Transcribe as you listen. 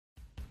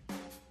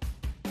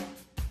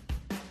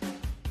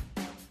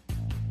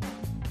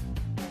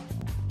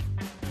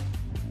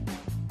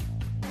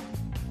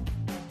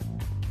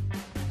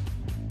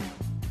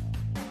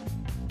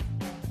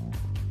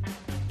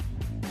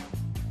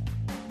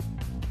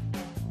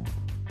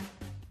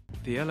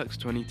The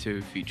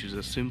LX22 features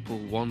a simple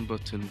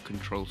one-button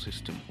control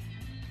system.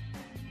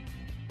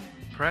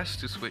 Press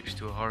to switch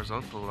to a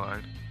horizontal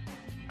line,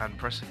 and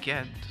press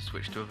again to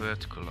switch to a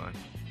vertical line,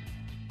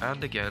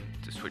 and again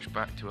to switch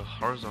back to a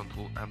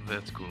horizontal and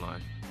vertical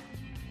line.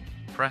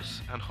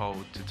 Press and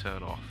hold to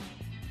turn off.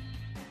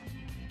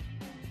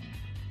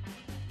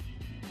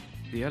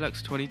 The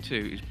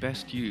LX22 is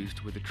best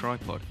used with a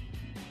tripod.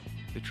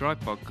 The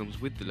tripod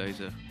comes with the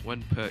laser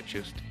when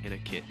purchased in a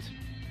kit.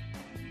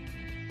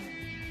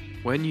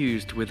 When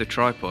used with a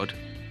tripod,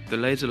 the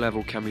laser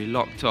level can be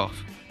locked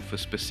off for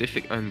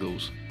specific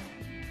angles,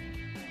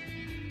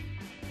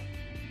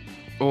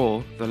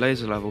 or the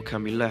laser level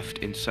can be left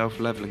in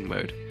self-leveling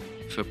mode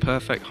for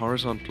perfect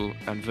horizontal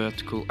and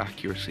vertical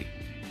accuracy.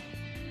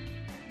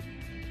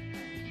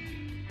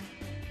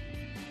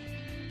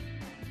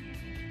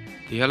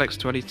 The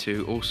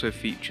LX22 also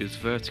features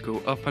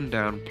vertical up and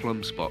down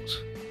plumb spots.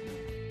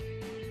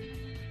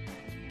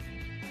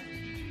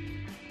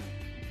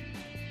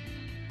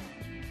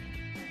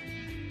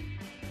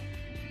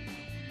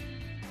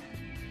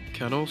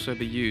 Can also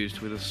be used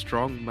with a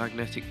strong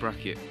magnetic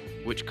bracket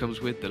which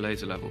comes with the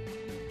laser level.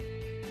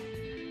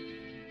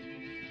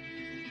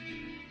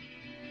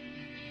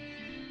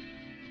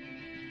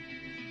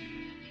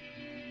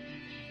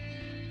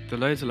 The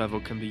laser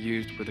level can be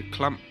used with a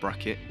clamp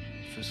bracket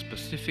for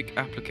specific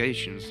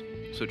applications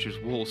such as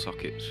wall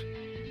sockets.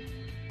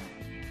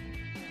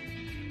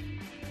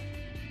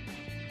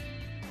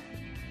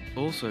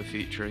 Also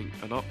featuring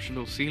an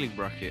optional ceiling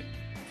bracket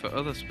for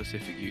other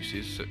specific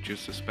uses such as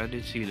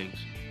suspended ceilings.